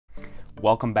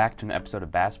Welcome back to an episode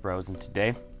of Bass Bros, and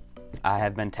today I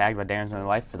have been tagged by Darren's Only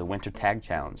Life for the Winter Tag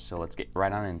Challenge, so let's get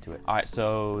right on into it. Alright,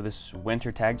 so this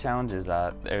Winter Tag Challenge is,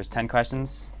 there's 10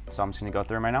 questions, so I'm just going to go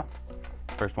through them right now.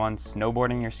 First one,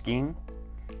 snowboarding or skiing?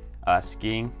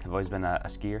 Skiing, I've always been a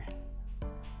skier.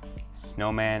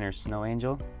 Snowman or snow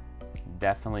angel?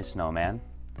 Definitely snowman.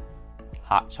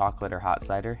 Hot chocolate or hot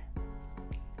cider?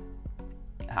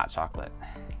 Hot chocolate,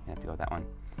 you have to go with that one.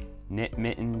 Knit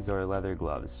mittens or leather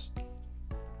gloves?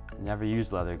 Never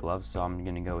used leather gloves, so I'm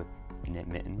gonna go with knit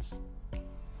mittens.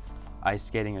 Ice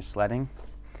skating or sledding?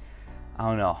 I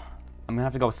don't know. I'm gonna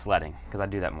have to go with sledding because I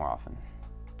do that more often.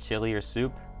 Chili or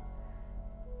soup?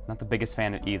 Not the biggest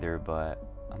fan of either, but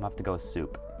I'm gonna have to go with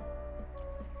soup.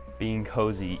 Being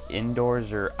cozy,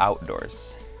 indoors or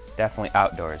outdoors? Definitely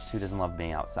outdoors. Who doesn't love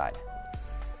being outside?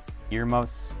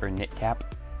 Earmuffs or knit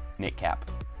cap? Knit cap.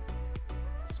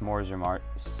 S'mores or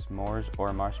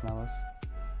marshmallows?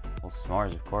 Well,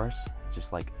 s'mores, of course.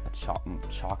 Just like a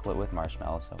chocolate with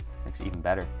marshmallows, so it makes it even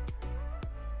better.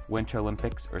 Winter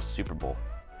Olympics or Super Bowl?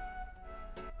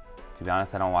 To be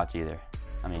honest, I don't watch either.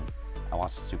 I mean, I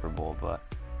watch the Super Bowl, but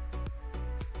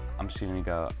I'm just gonna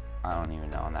go, I don't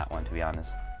even know on that one, to be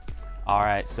honest. All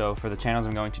right, so for the channels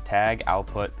I'm going to tag, I'll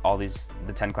put all the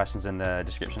 10 questions in the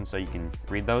description so you can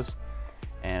read those.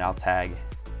 And I'll tag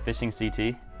Fishing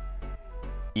CT,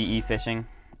 EE Fishing,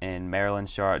 and Maryland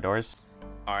Shore Outdoors.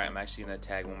 All right, I'm actually gonna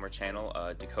tag one more channel,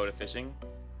 Dakota Fishing.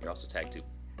 You're also tagged too.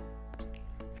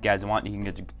 If you guys want, you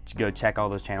can go check all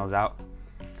those channels out.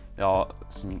 They're all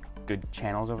some good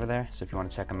channels over there, so if you want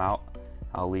to check them out,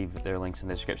 I'll leave their links in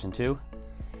the description too.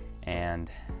 And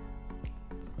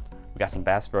we got some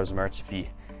Bass Bros merch. If you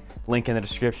link in the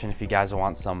description, if you guys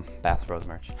want some Bass Bros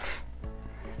merch.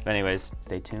 But anyways,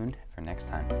 stay tuned for next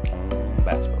time on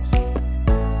Bass Bros.